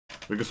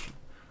We just.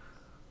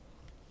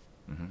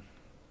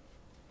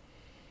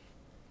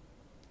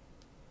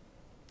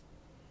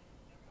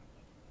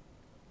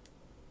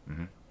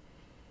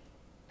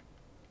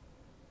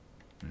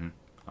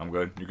 I'm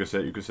good. You can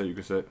sit. You can sit. You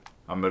can sit.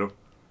 I'm middle.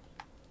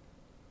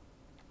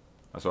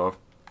 That's off.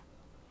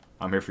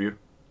 I'm here for you.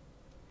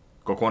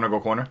 Go corner. Go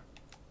corner.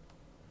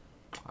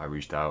 I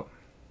reached out.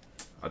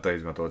 I thought he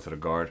was gonna throw it to the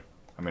guard.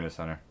 I'm in the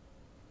center.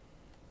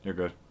 You're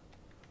good.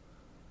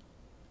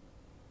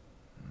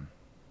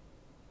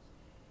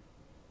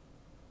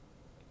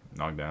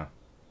 Knock down.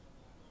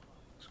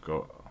 Let's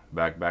go.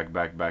 Back, back,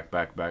 back, back,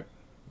 back, back.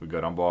 We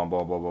good. I'm ball, I'm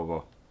ball, ball, ball,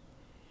 ball.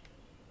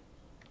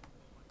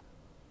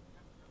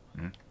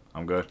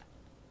 I'm good.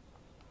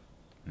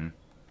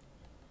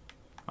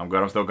 I'm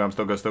good. I'm still good. I'm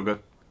still good. Still good.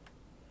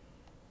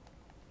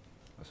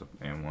 That's a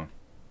and one.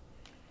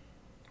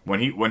 When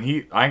he,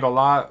 I ain't gonna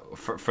lie.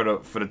 For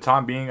the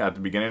time being, at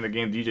the beginning of the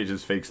game, DJ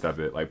just fake step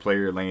it, like play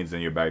your lanes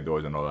and your back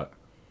doors and all that.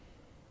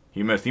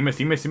 He missed. He missed.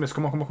 He missed. He missed.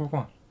 Come on. Come on. Come on. Come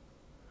on.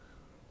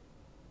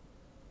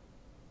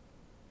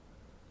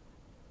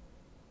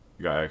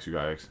 You got X. You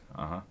got X.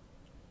 I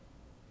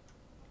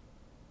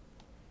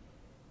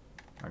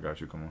got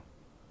you. Come on.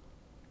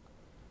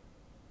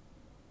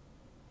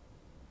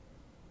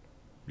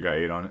 You got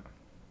 8 on it.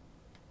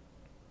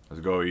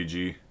 Let's go,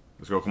 EG.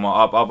 Let's go. Come on.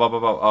 Up, up, up,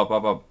 up, up, up,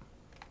 up, up.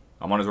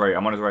 I'm on his right.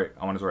 I'm on his right.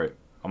 I'm on his right.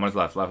 I'm on his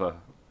left. Left, left.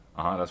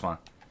 That's fine.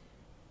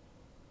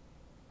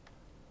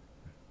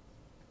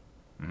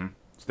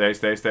 Stay,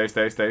 stay, stay,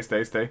 stay, stay,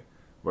 stay, stay.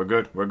 We're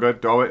good. We're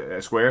good. Throw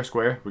it. Square,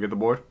 square. We get the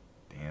board.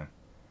 Damn.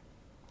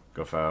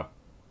 Go foul.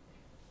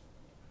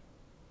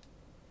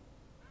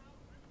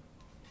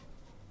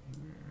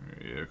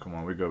 Yeah, come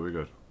on. We good. We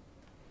good.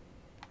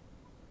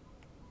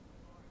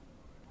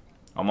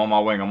 I'm on my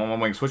wing. I'm on my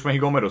wing. Switch when he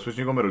go middle. Switch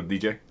when you go middle,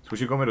 DJ. Switch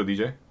when you go middle,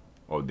 DJ.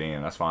 Oh,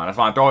 damn. That's fine. That's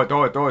fine. Throw it.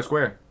 Throw it. Throw it.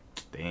 Square.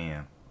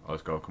 Damn. Oh,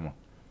 let's go. Come on.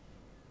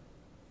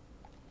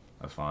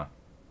 That's fine.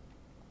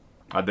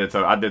 I did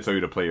tell you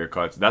to play your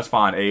cuts. That's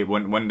fine. Hey,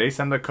 when they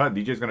send the cut,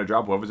 DJ's gonna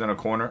drop whoever's in the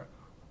corner.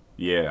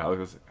 Yeah, I was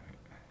gonna say.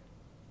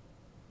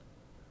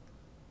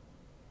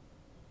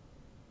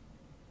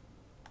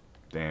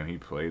 Damn, he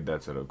played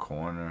that to the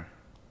corner.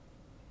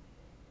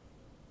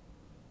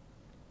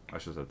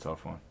 That's just a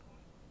tough one.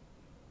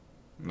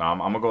 Nah, I'm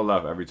gonna go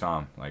left every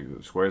time. Like,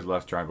 squares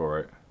left, triangle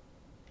right.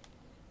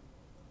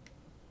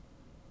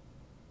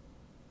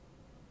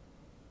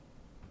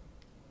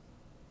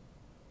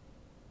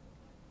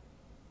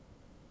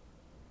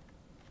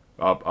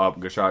 Up, up.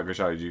 Good shot,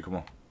 EG. Come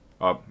on.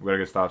 Up. We gotta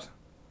get stops.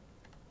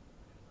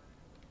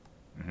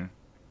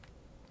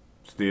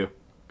 Steal.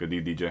 Good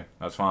D, DJ.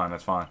 That's fine,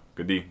 that's fine.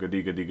 Good D, good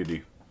D, good D, good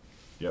D.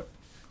 Yep.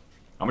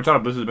 I'm gonna try to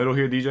blitz his middle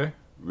here, DJ.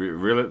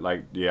 Reel it,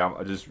 like, yeah,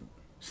 I just...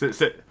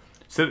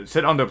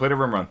 Sit under, play the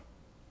rim run.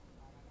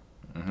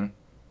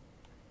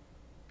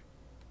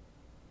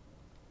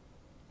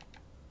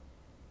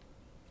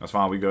 That's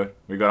fine, we good.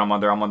 We good, I'm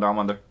under, I'm under, I'm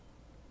under.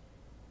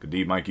 Good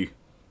D, Mikey.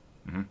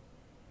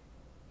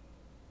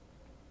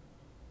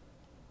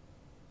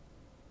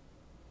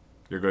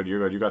 You're good, you're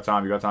good. You got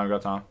time, you got time, you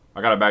got time.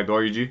 I got a back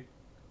door, EG.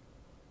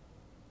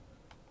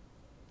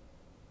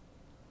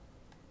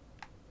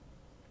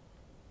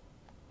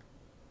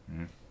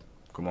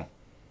 Come on.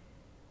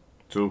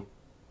 2.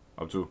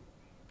 Up 2.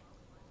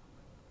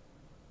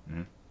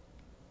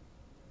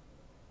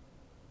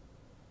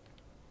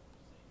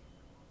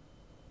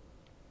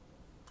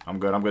 I'm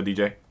good,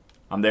 DJ.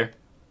 I'm there.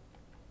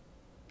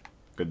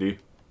 Good D.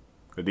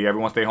 Good D.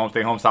 Everyone stay home,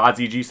 stay home. Sides,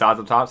 EG. Sides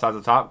up top, sides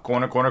up top.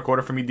 Corner, corner,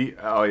 corner for me, D.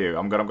 Oh, yeah.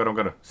 I'm good, I'm good, I'm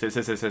good. Sit,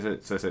 sit, sit, sit,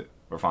 sit, sit, sit.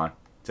 We're fine.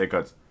 Take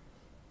cuts.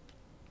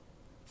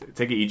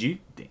 Take it, EG.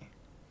 Damn.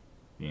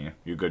 Yeah,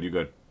 you good, you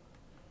good.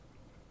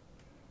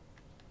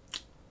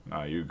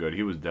 Nah, you good.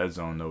 He was dead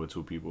zone, though, with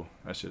 2 people.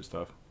 That shit's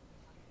tough.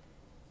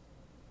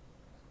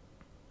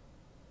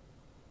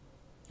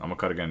 I'm gonna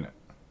cut again.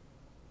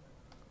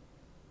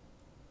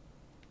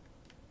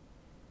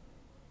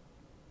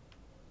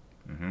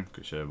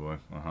 Good shit, boy.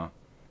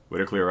 Way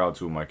to clear out,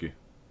 too, Mikey.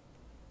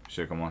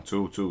 Shit, come on.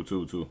 2, 2,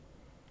 2, 2.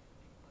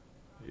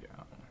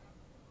 Yeah.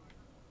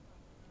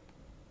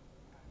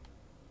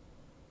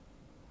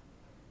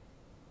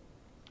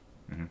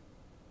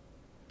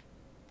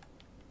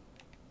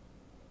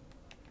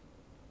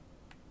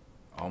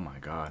 Oh, my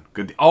God.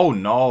 Good D. Oh,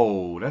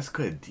 no. That's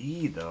good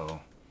D, though.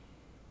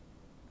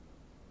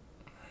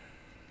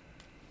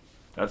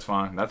 That's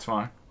fine. That's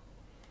fine.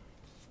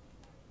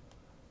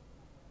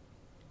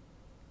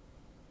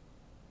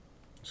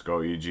 Let's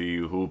go, EG.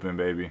 You hooping,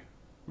 baby.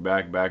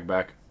 Back, back,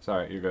 back.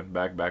 Sorry, you're good.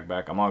 Back, back,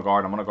 back. I'm on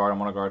guard. I'm on a guard.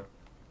 I'm on a guard.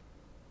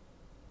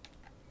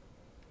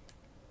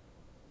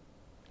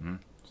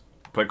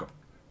 Play.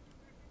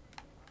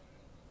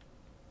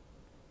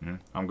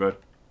 I'm good.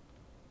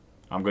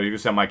 I'm good. You can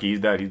say Mikey. He's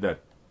dead. He's dead.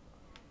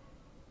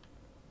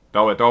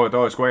 Throw it. Throw it.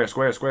 Throw it. Square.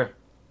 Square. Square.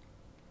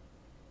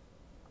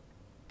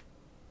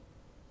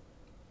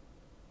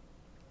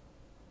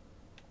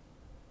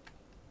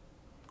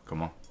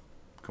 Come on.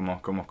 Come on.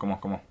 Come on. Come on.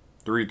 Come on.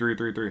 3, 3,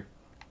 3, 3.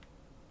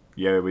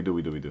 Yeah, we do.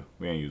 We do. We do.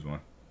 We ain't use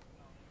one.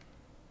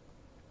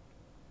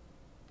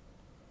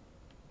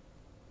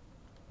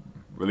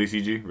 Release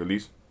EG.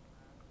 Release.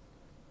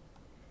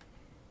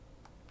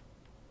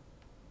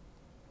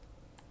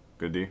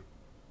 Good D.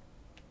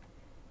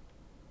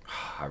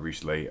 I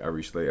reached late. I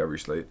reached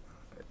late.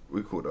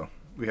 We cool though.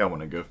 We have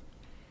one to give.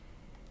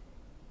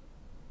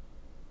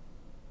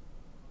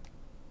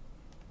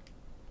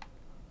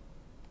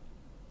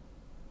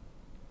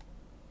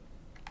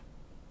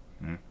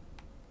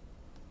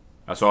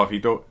 I saw if he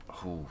throw.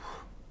 Ooh.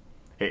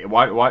 Hey,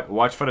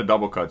 watch for the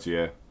double cuts.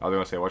 Yeah, I was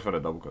gonna say watch for the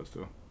double cuts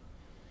too.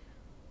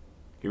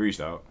 He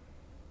reached out.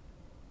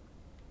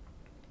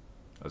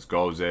 Let's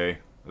go, Zay.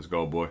 Let's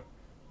go, boy.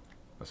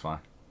 That's fine.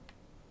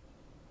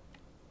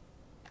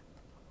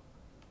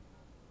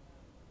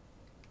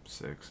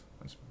 6.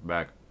 That's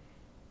back.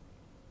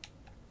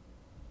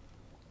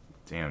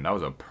 Damn, that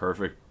was a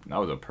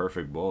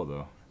perfect ball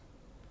though.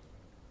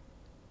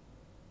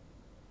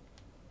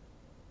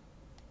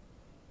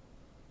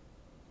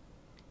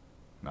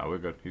 Nah, we're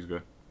good. He's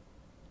good.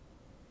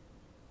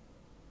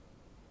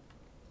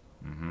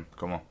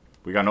 Come on.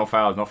 We got no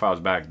fouls. No fouls.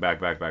 Back.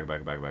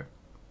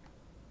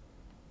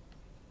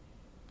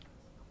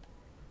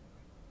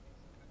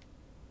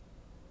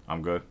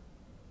 I'm good.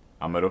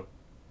 I'm middle.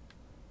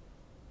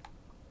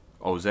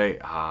 Oh, Zay.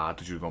 I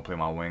thought you was going to play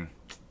my wing.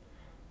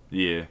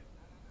 Yeah.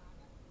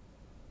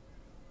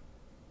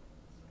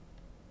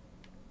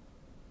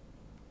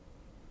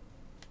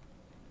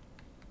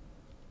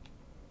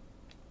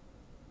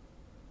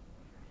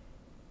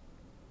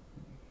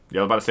 Yeah,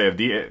 I was about to say if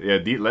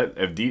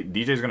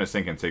DJ's gonna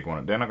sink and take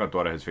one, they're not gonna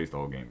throw it at his face the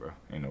whole game, bro.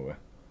 Ain't no way.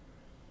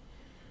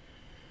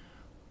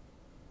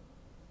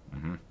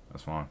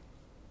 That's fine.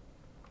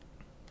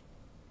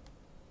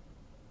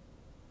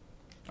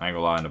 I ain't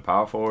gonna lie, and the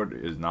power forward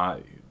is not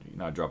you're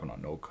not dropping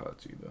on no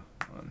cuts either.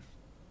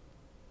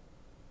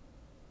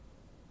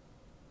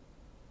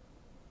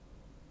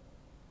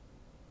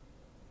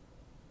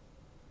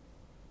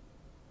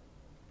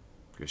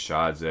 Good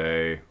shot,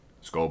 Zay.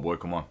 Let's go, boy.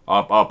 Come on.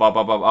 Up on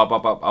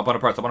the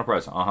press. Up on the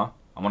press. I'm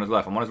on his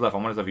left. EG.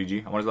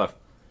 I'm on his left.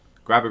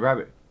 Grab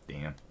it.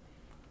 Damn.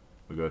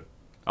 We're good.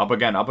 Up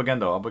again,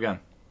 though.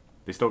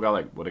 They still got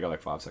like, they got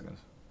like 5 seconds.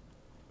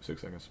 6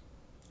 seconds.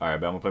 Alright,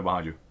 bet I'm gonna play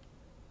behind you.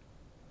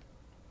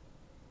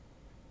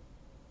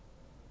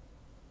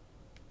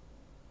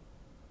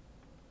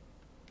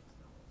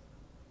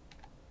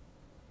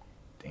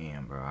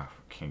 Damn, bro. I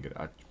can't get it.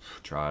 I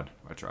tried.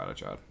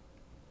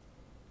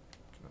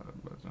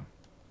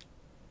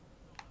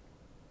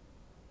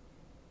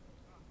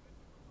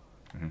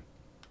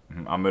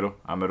 I'm middle.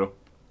 I'm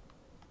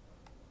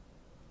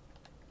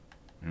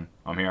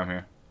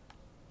here.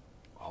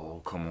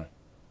 Oh, come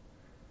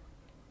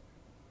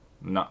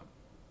on.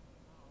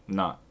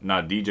 Nah,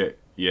 DJ.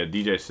 Yeah,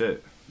 DJ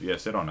sit. Yeah,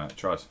 sit on that.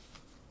 Trust.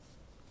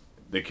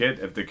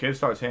 If the kid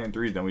starts hitting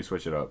threes, then we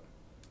switch it up.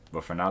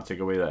 But for now, take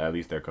away at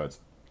least their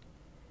cuts.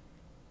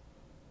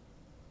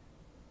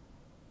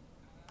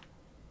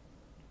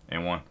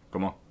 And one.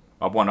 Come on.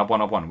 Up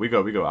one. We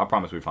go. I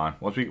promise we fine.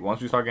 Once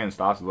we start getting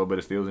stops, a little bit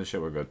of steals and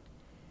shit, we're good.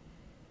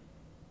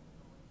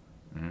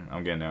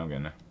 I'm getting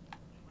there.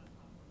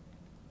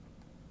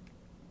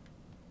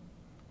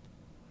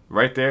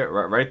 Right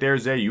there,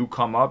 Zay. You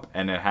come up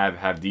and then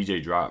have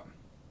DJ drop,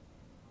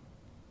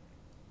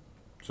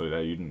 so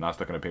that you're not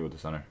stuck in the paint with the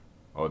center.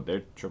 Oh,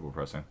 they're triple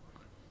pressing.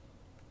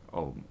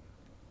 Oh.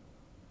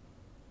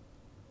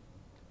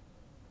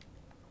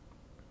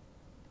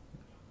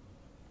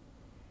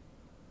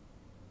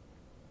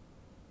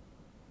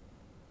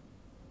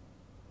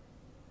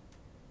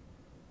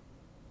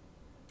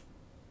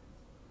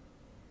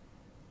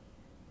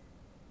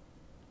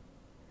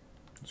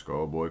 Let's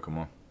go, boy. Come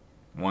on.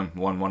 One.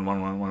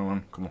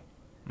 Come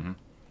on.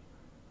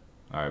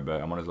 Alright,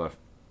 bet. I'm on his left.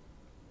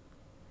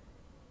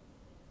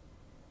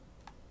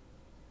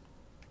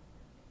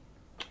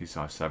 He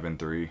saw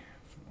 7-3.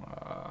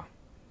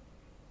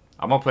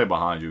 I'm gonna play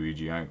behind you,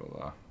 EG. I ain't gonna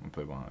lie. I'm gonna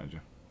play behind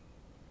you.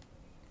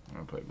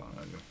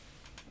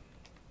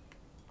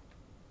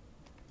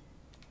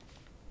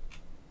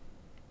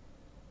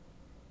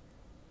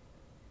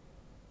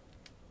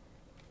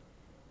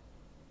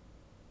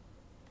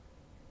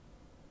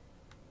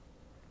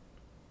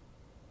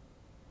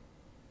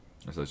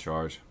 It's a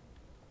charge.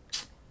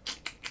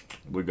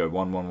 We good.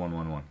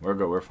 1-1. We're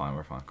good. We're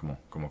fine. Come on.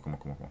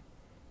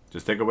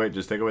 Just take away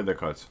their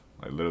cuts.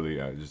 Like literally,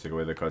 just take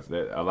away their cuts.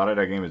 A lot of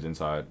that game is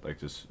inside, like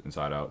just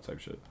inside out type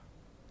shit.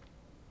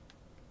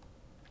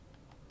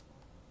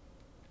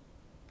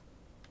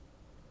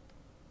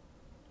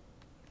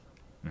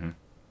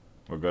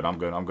 We're good. I'm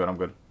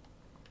good.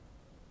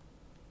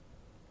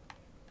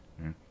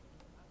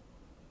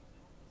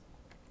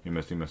 He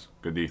missed.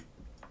 Good D.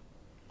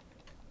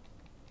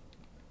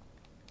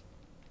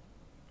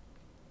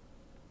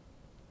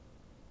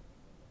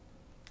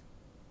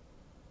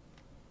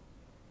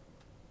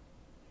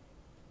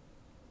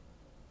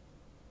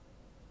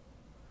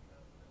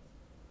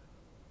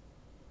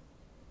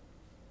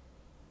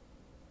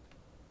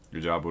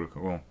 Good job, Buddha.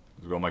 Come on.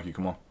 Let's go, Mikey.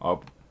 Come on.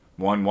 Up.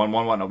 1.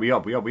 No, we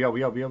up.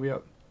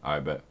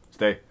 Alright, bet.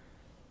 Stay.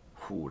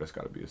 Ooh, that's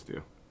gotta be a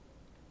steal.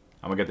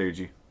 I'm gonna get there,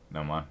 G.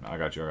 Never mind. I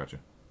got you. I got you.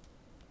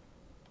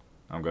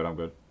 I'm good. I'm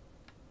good.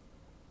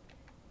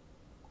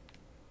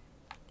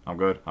 I'm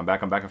good. I'm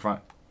back. I'm back in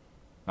front.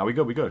 Now we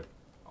good. We good.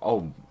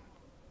 Oh.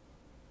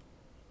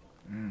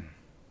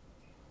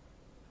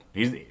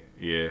 He's...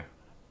 Yeah.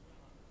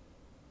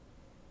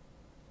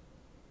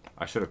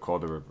 I should have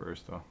called the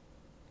reverse, though.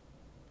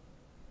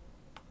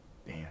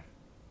 Damn.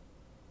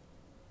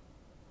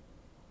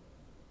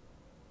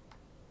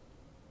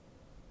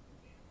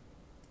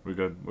 We're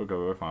good. We're good.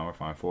 We're fine. We're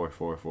fine. 4,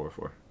 4, 4,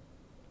 4.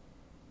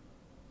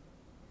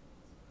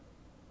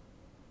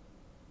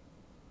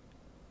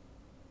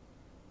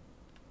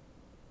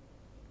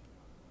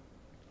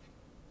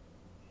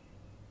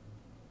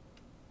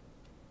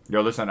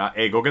 Yo, listen.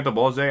 Hey, go get the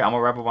ball, Zay. I'm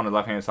gonna wrap up on the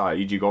left-hand side.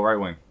 EG, go right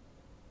wing.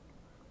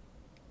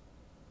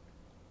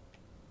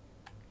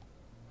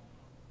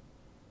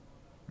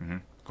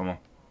 Come on.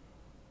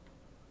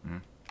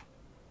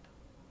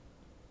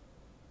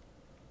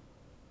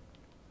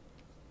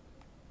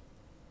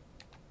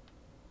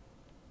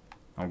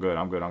 I'm good.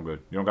 I'm good. I'm good.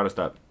 You don't gotta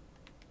step.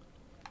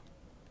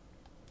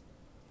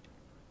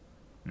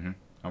 I'm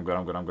good.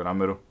 I'm good. I'm good. I'm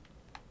middle.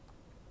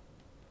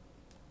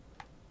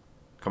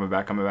 Coming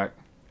back. Coming back.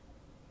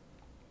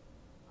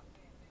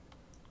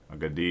 A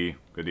good D.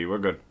 Good D. We're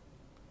good.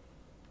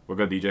 We're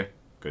good, DJ.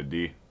 Good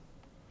D.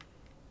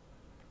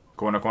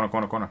 Corner. Corner.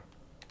 Corner. Corner.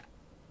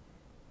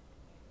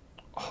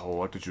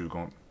 Oh, I thought you was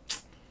going.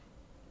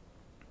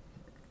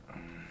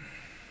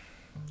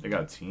 They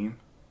got a team?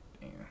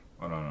 Damn.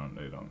 Oh, no,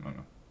 they don't. No.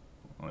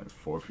 Only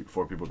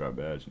four people got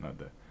badge, not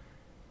that.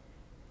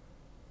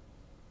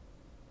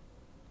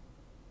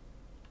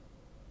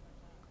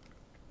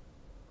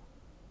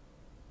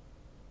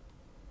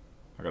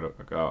 I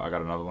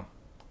got another one.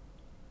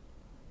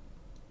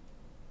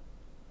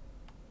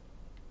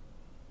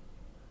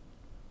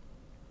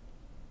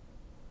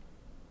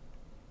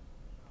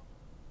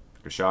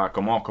 Good shot.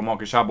 Come on.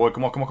 Good shot, boy.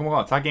 Come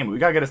on. Tie game. We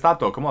gotta get a stop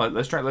though. Come on.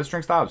 Let's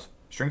string stops.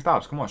 String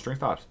stops. Come on. String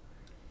stops.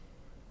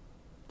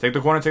 Take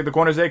the corner. Zay.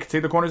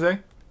 Take the corner, Zay.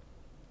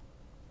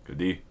 Good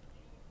D.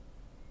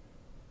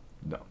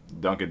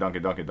 Dunk it.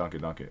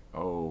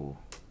 Oh.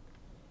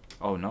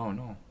 Oh,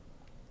 no.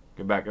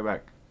 Get back.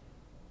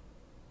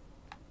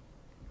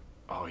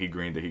 Oh, he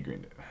greened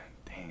it.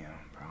 Damn,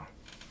 bro.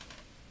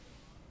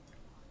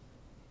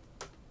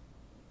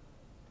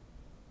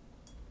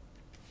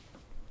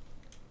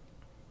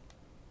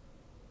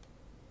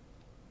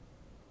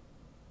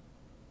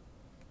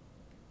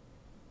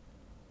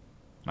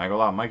 I ain't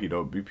gonna lie, Mikey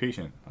though, be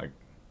patient. Like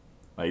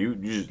you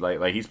just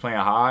like he's playing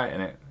high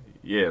and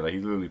like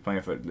he's literally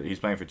playing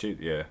for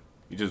cheat. Yeah,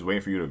 he's just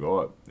waiting for you to go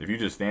up. If you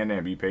just stand there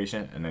and be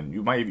patient, and then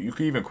you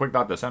could even quick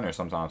dot the center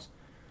sometimes.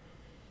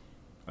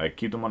 Like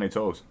keep them on their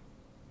toes.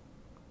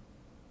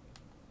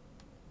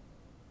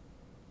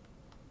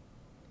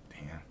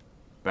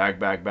 Damn,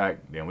 back.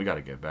 Damn, we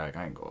gotta get back.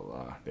 I ain't gonna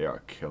lie, they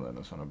are killing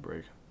us on a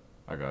break.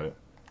 I got it.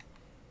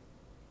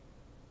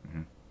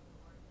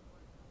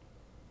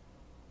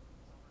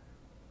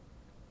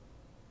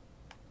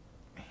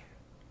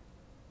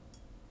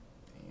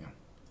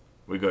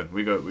 We good.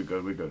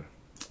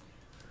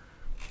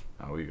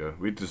 Oh, we good.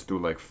 We just do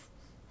like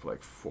 3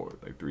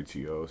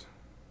 TOs.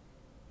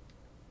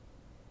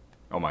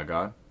 Oh my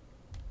god.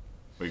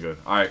 We good.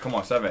 All right, come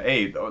on, 7,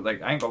 8.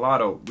 Like I ain't gonna lie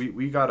though,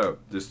 we gotta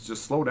just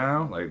slow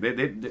down. Like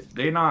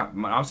they not.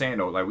 I'm saying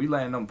though, like we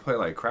letting them play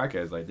like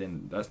crackheads. Like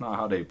then that's not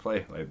how they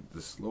play. Like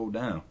just slow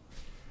down.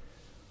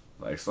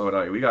 Like slow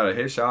down. We gotta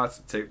hit shots.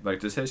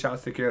 Just hit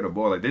shots. Take care of the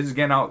ball. Like they just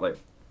getting out. Like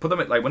put them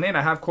in, like when they in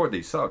a half court,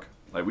 they suck.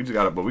 Like we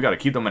gotta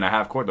keep them in a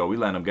half court though. We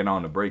letting them get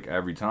on the break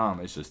every time.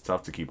 It's just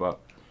tough to keep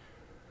up.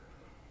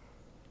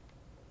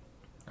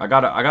 I'm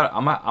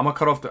gonna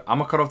cut off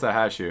the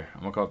hash here.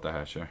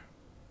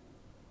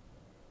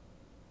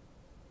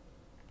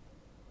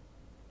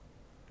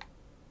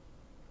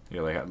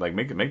 Yeah, like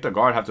make the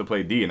guard have to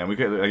play D, and then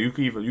you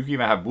can even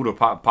have Buddha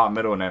pop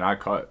middle, and then I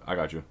cut. I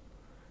got you.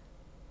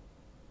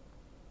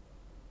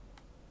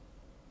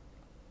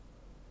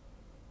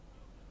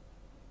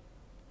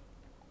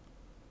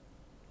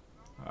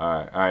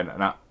 All right,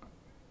 now.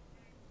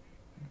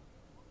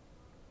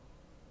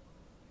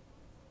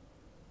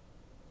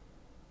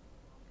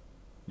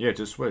 Yeah,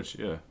 just switch.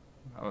 Yeah,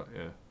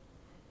 yeah.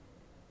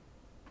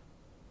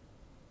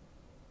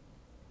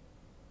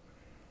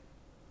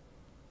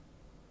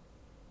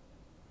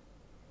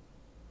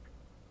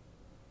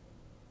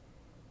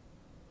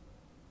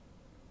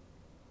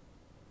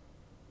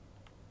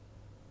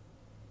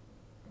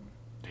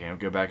 Damn,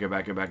 get back.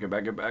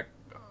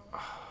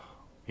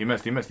 He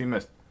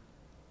missed.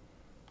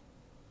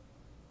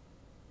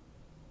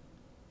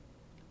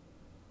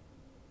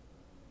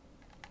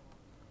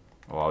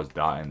 Oh, I was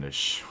dying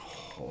this.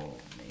 Oh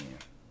man,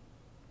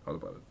 I was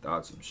about to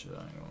dodge some shit.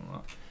 I ain't gonna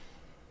lie.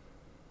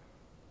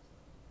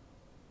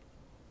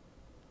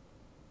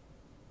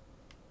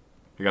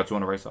 You got 2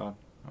 on the right side.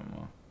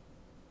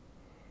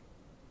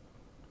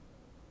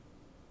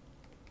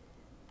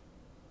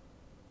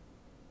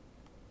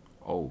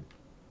 Oh,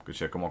 good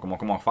shit. Come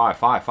on. 5.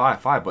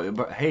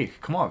 But hey,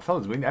 come on,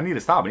 fellas. I need to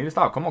stop.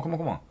 Come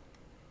on.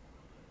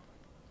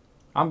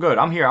 I'm good.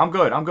 I'm here. I'm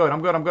good. I'm good.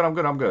 I'm good. I'm good. I'm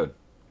good. I'm good.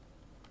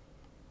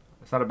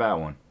 It's not a bad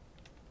one.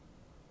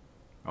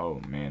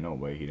 Oh, man. No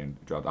way he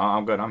didn't drop.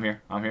 I'm good. I'm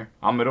here. I'm here.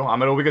 I'm middle. I'm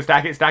middle. We can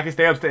stack it. Stack it.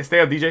 Stay up. Stay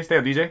up, DJ. Stay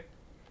up, DJ.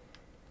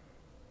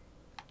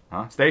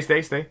 Huh? Stay,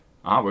 stay, stay.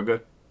 We're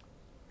good.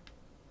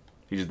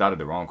 He just dotted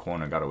the wrong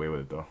corner and got away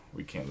with it, though.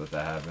 We can't let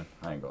that happen.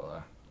 I ain't gonna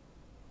lie.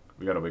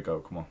 We gotta wake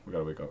up. Come on. We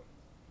gotta wake up.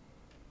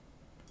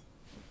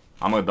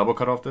 I'm gonna double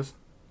cut off this.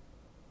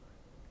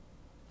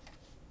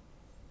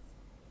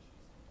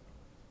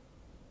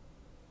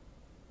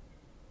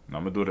 No,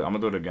 I'm gonna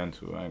do it again,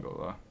 too. I ain't gonna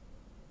lie.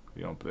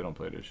 They don't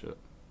play this shit.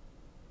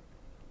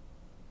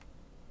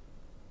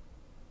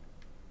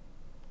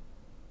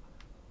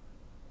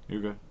 You're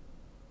good.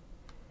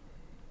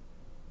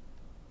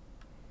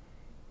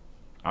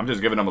 I'm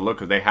just giving them a look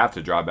because they have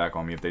to drop back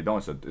on me. If they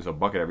don't, it's a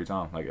bucket every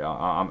time. Like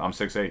I'm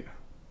 6'8".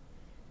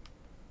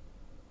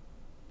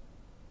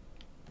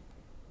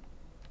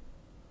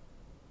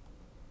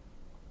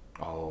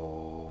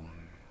 Oh,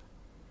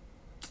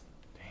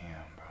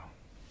 damn, bro.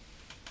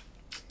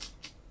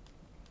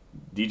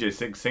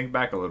 DJ, sink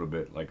back a little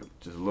bit, like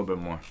just a little bit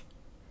more.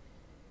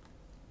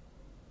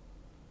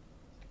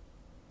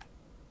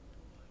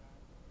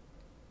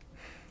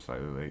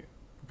 Slightly late.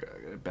 Gotta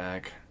get it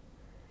back.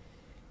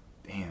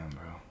 Damn,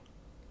 bro.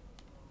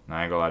 Nah,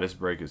 I ain't gonna lie. This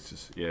break is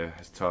just, yeah,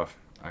 it's tough.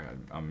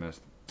 I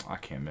missed. I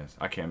can't miss.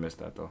 I can't miss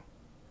that though.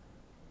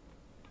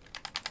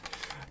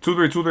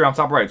 2-3, 2-3 on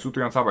top right.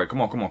 2-3 on top right. Come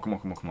on, come on, come on,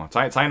 come on, come on.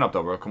 Tighten up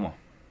though, bro. Come on.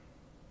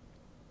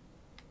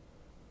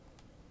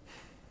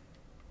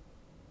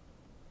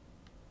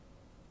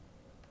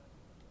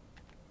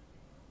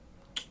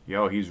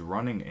 Yo, he's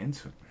running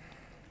into.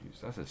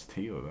 That's his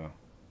steal though.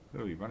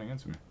 Literally running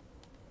into me.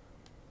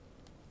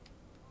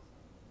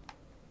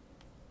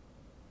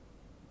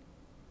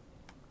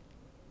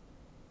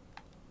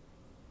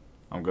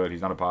 I'm good.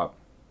 He's not a pop.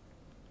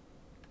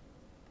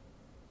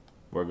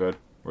 We're good.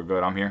 We're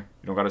good. I'm here.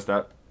 You don't got to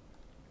step.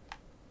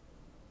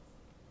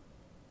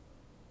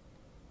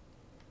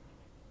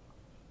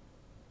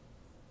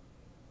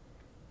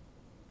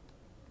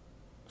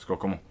 Let's go.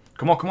 Come on.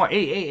 Come on. Come on.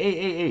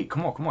 Hey.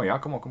 Come on. Come on, y'all.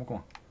 Come on. Come on. Come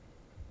on.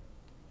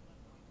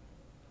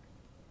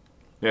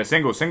 Yeah,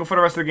 single. Single for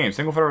the rest of the game.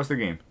 Single for the rest of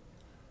the game.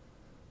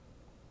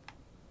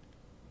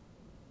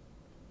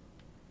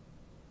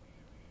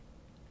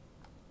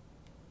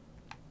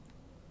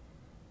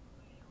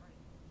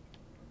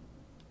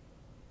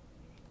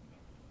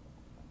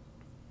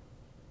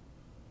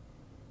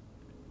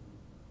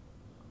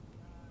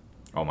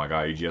 Oh my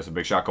god, EG, that's a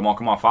big shot. Come on,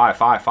 come on. 5.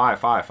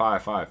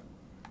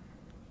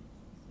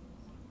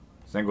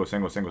 Single.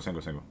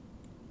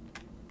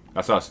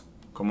 That's us.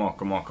 Come on.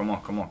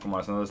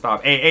 That's another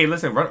stop. Hey,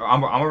 listen. Run,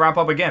 I'm gonna wrap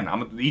up again.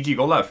 EG,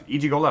 go left.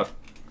 EG, go left.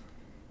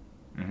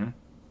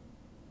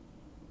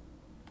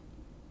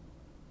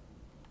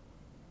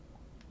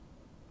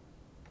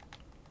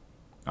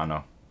 I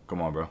know.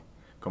 Come on, bro.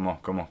 Come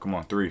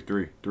on. 3.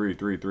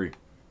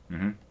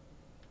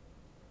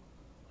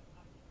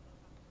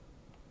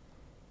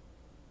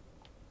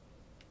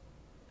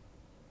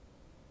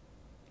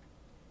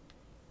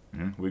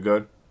 We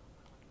good.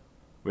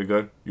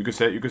 You can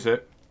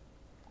sit.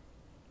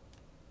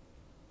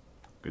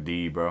 Good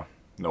D, bro.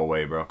 No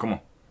way, bro. Come on.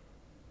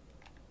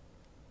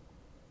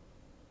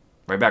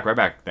 Right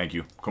back. Thank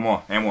you. Come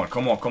on. And one.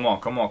 Come on,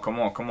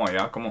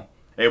 y'all. Come on.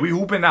 Hey, we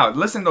hooping out.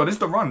 Listen, though. This is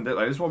the run.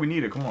 Like, this is what we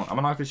needed. Come on. I'm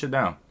gonna knock this shit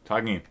down.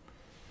 Tie game.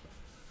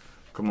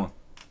 Come on.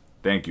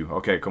 Thank you.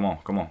 Okay, come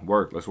on.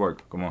 Work. Let's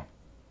work. Come on.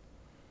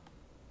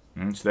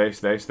 Stay.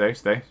 Just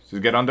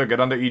get under,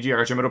 EG. I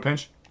got your middle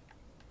pinch.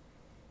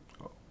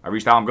 I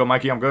reached out. I'm good,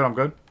 Mikey. I'm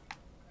good.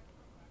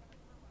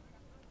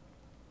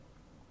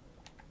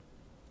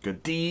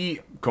 Good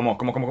D. Come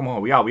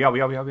on. We out.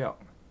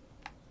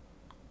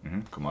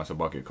 Come on, it's a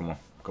bucket. Come on.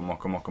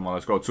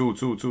 Let's go.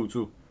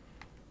 2.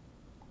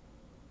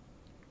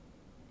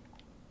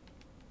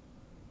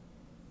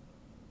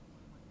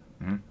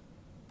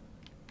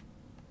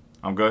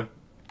 I'm good.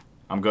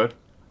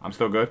 I'm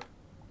still good.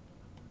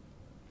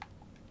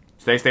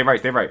 Stay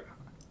right.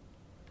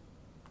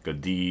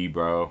 Good D,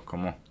 bro.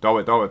 Come on. Throw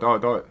it.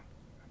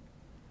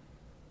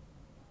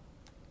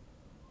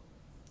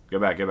 Get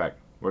back.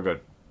 We're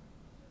good.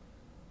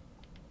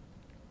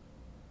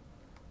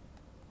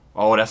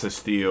 Oh, that's a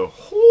steal.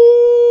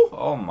 Woo!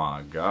 Oh,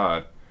 my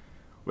God.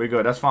 We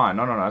good. That's fine.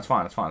 No. That's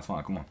fine.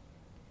 Come on.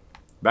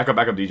 Back up,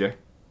 DJ.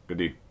 Good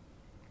D.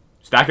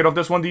 Stack it off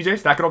this one, DJ.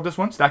 Stack it off this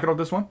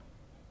one.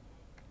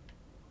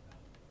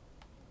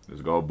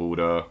 Let's go,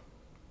 Buddha.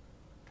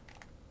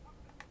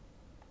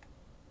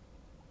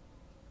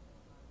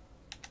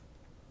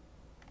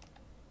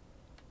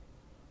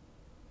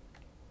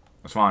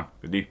 That's fine.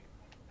 Good D.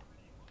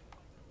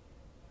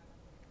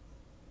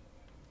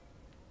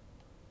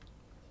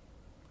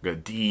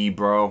 Good D,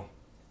 bro.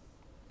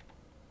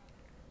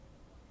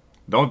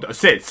 Don't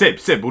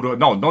sit, Buddha.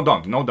 No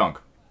dunk.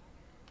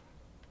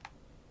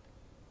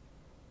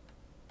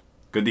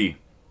 Good D.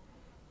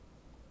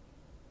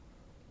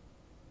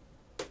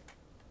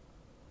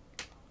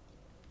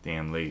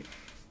 Damn late.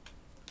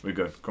 We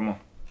good. Come on.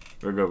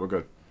 We're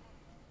good.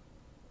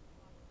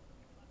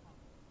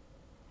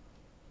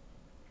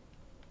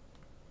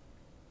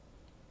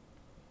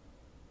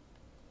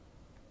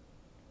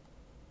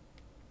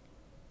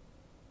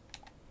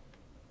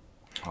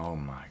 Oh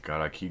my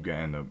god, I keep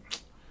getting the.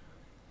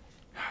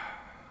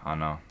 I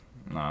know.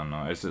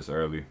 No, it's just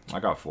early. I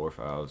got 4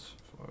 fouls.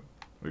 Fuck.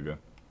 We good.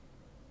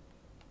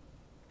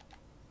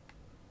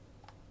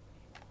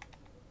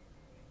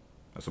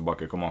 That's a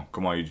bucket. Come on,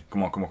 come on, EG.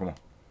 Come on.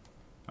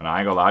 And I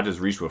ain't gonna lie, I just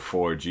reached with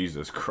 4.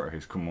 Jesus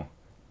Christ, come on.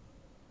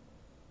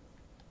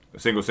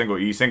 Single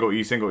E, single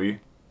E.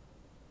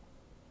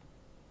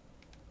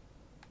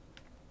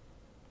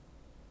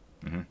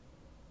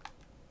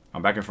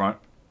 I'm back in front.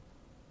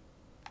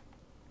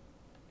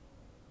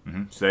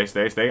 Stay.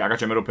 I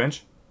got your middle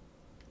pinch.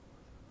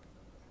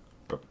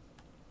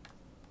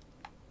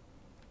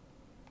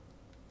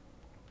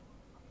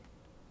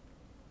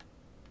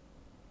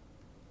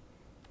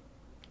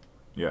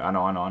 Yeah, I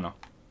know.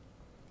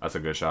 That's a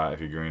good shot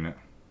if you green it.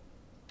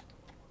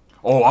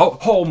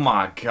 Oh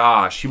my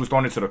gosh. He was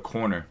throwing it to the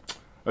corner.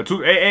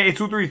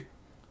 2-3.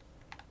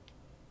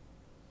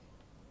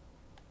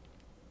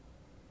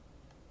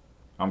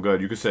 I'm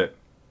good. You can sit.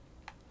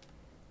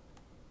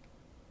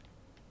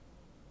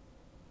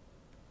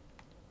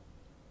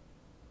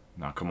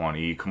 Nah, come on,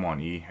 E.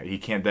 He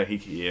can't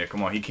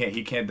come on. He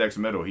can't dex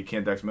middle.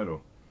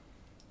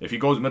 If he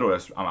goes middle,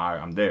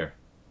 I'm there.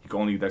 He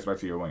can only dex back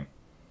to your wing.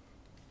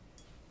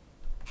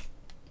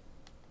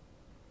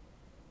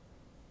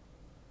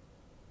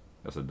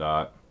 That's a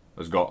dot.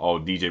 Let's go. Oh,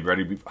 DJ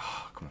Brady.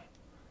 Oh, come on.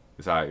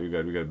 It's alright. We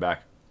good.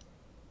 Back.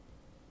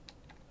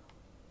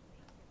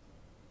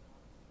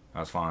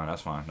 That's fine.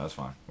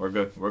 We're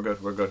good.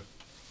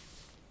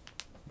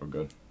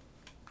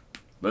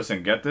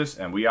 Listen, get this,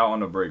 and we out on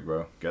the break,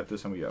 bro. Get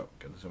this, and we out.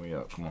 Come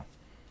on.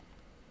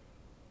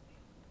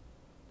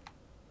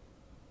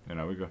 You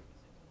know, we good.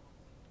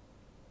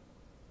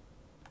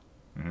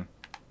 I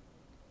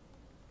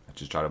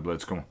just try to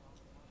blitz. Come on.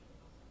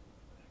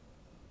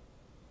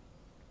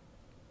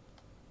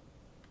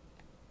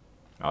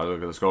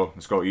 Let's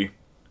go, E.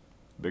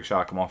 Big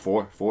shot. Come on,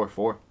 4.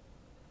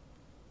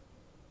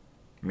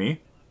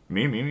 Me.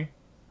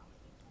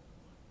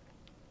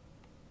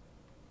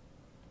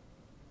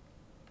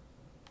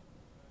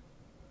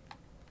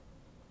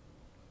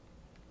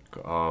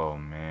 Oh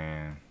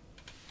man.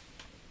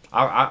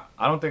 I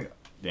don't think.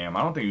 Damn,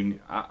 I don't think you.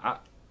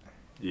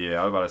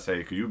 Yeah, I was about to say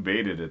because you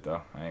baited it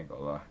though. I ain't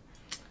gonna lie.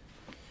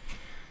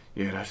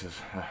 Yeah, that's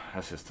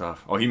just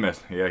tough. Oh, he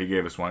missed. Yeah, he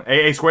gave us one.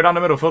 Hey, square down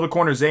the middle. Fill the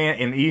corner. Z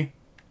and E.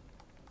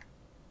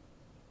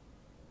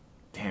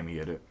 Damn, he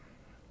hit it.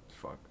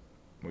 Fuck.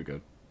 We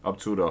good. Up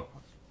 2 though.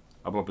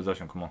 Up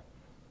possession. Come on.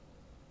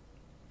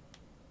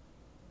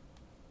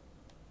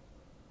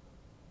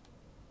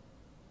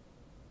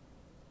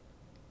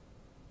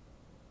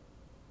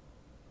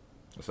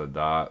 That's a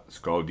dot. Let's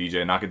go,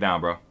 DJ. Knock it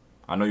down, bro.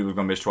 I know you was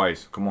gonna miss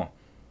twice. Come on.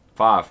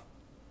 5.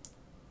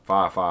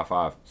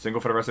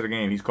 Single for the rest of the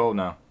game. He's cold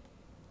now.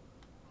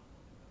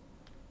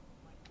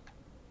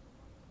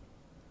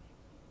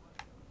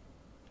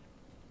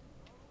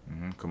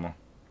 Come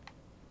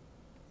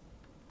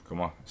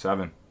on.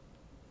 7.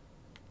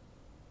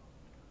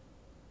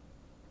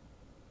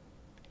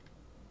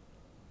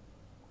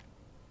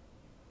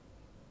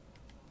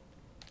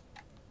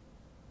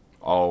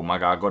 Oh my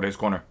god, go to his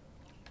corner.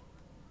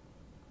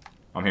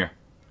 I'm here.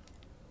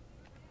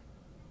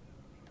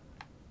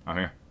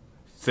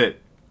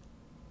 Sit.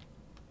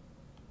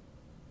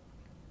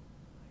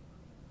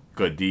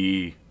 Good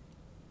D.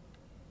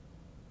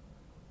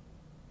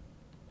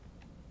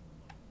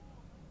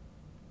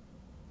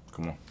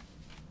 Come on.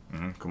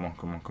 Come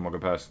on,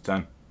 good pass.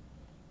 10.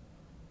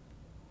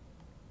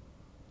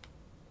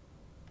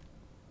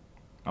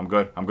 I'm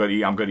good,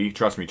 E.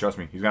 Trust me.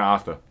 He's gonna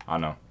Asta. I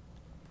know.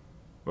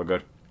 We're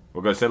good.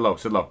 Sit low.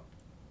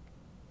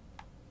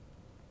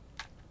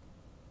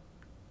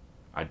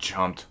 I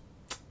jumped.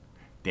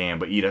 Damn,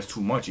 but E, that's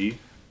too much, E.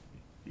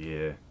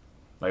 Yeah.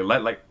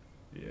 Yeah.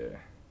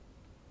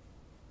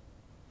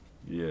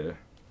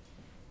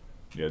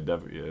 Yeah,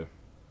 definitely, yeah.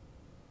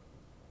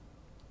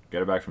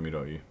 Get it back from me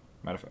though, E.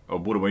 Matter of fact. Oh,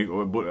 Buddha,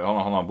 hold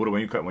on. Buddha,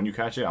 when you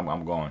catch it,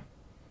 I'm going.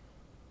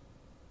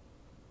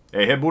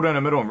 Hey, hit Buddha in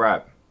the middle and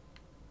wrap.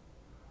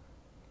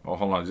 Oh,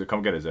 hold on.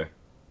 Come get it, Zay.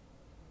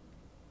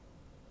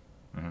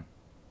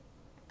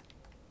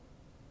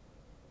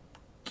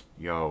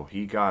 Yo,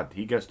 he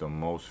gets the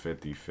most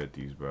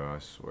 50-50s, bro. I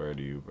swear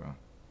to you, bro.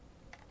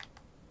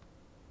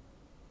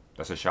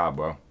 That's a shot,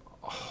 bro.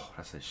 Oh,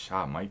 that's a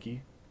shot,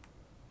 Mikey.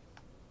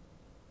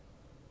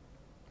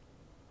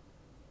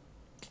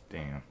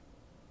 Damn.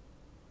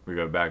 We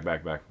good. Back.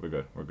 We're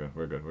good. You're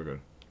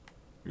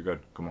good.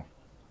 Come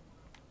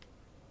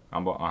on.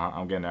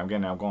 I'm getting there.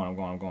 I'm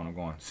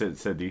going.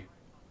 Sit, D.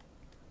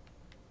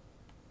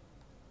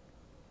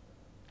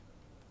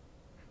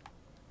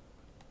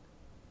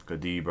 Good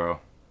D,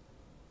 bro.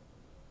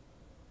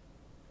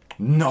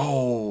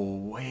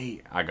 No,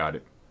 wait. I got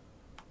it.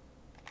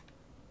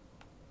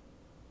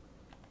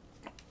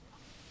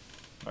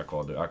 I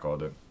called it. I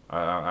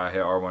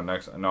hit R1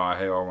 next. No, I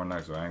hit R1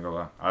 next. So I ain't gonna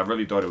lie. I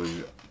really thought it was.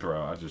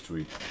 Bro, I just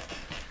tweaked.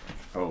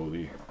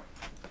 Holy.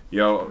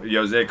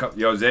 Yo, Zay,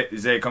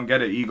 come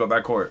get it. E, go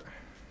back court.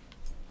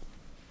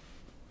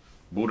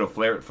 Buddha,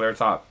 flare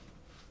top.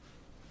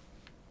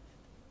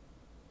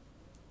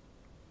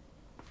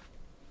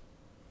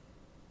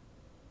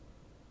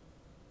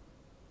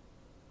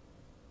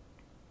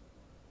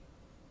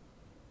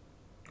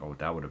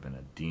 that would have been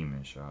a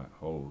demon shot.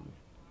 Holy.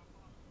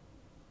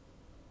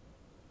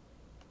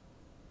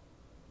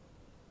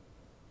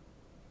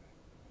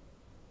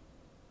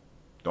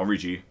 Don't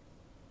reach E.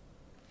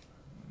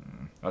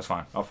 That's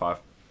fine. L5.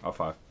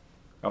 L5.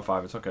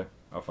 L5. It's okay.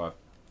 L5.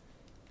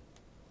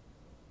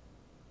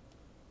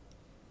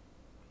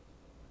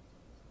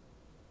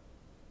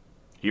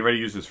 He already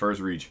used his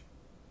first reach.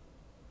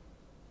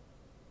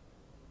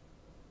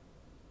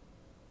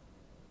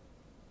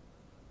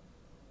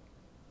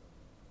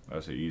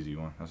 That's an easy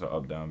one. That's an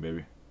up-down,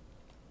 baby.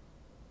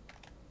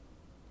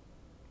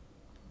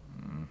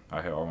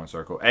 I hit R1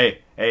 circle.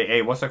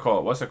 Hey, what's it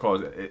called? What's it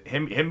called?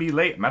 Hit me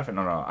late. Matter of fact,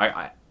 no.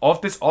 I off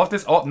this.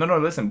 No,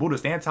 listen, Buddha,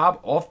 stay on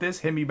top. Off this,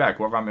 hit me back,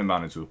 whoever I'm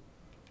inbounded to.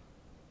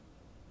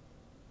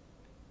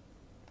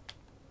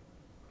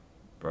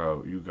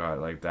 Bro, you got,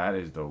 like, that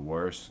is the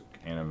worst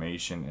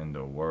animation in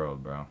the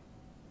world, bro.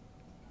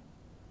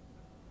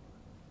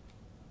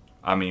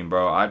 I mean,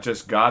 bro, I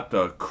just got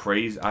the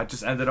crazy. I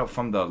just ended up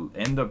from the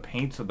in the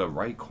paint to the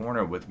right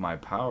corner with my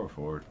power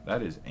forward.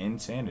 That is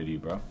insanity,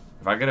 bro.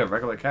 If I get a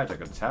regular catch, I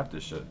could tap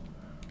this shit.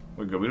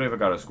 We're good. We don't even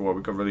got to score.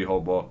 We could really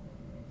hold ball.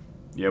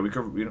 Yeah, we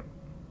could. We don't.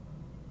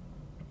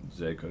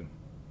 Zay could.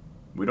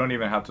 We don't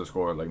even have to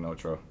score like no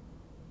tro.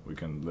 We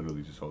can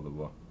literally just hold the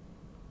ball.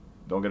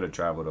 Don't get a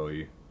travel though,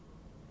 E.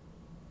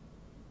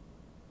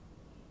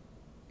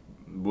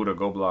 Buddha,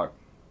 go block.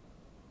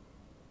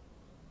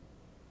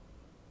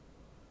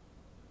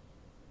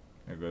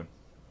 You're good.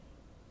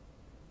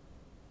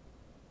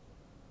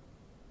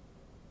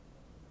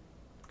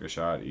 Good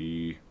shot,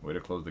 E. Way to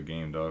close the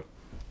game, dog.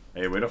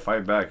 Hey, way to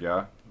fight back,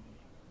 y'all.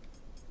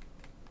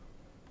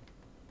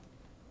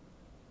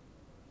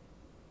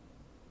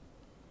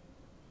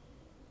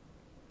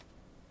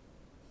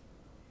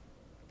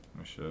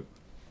 Oh, shit.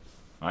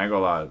 I ain't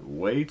gonna lie.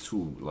 Way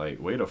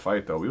to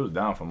fight, though. We was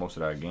down for most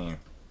of that game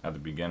at the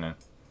beginning.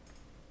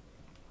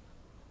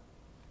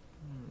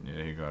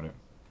 Yeah, he got it.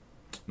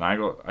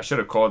 No, I should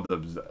have called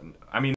the... I mean...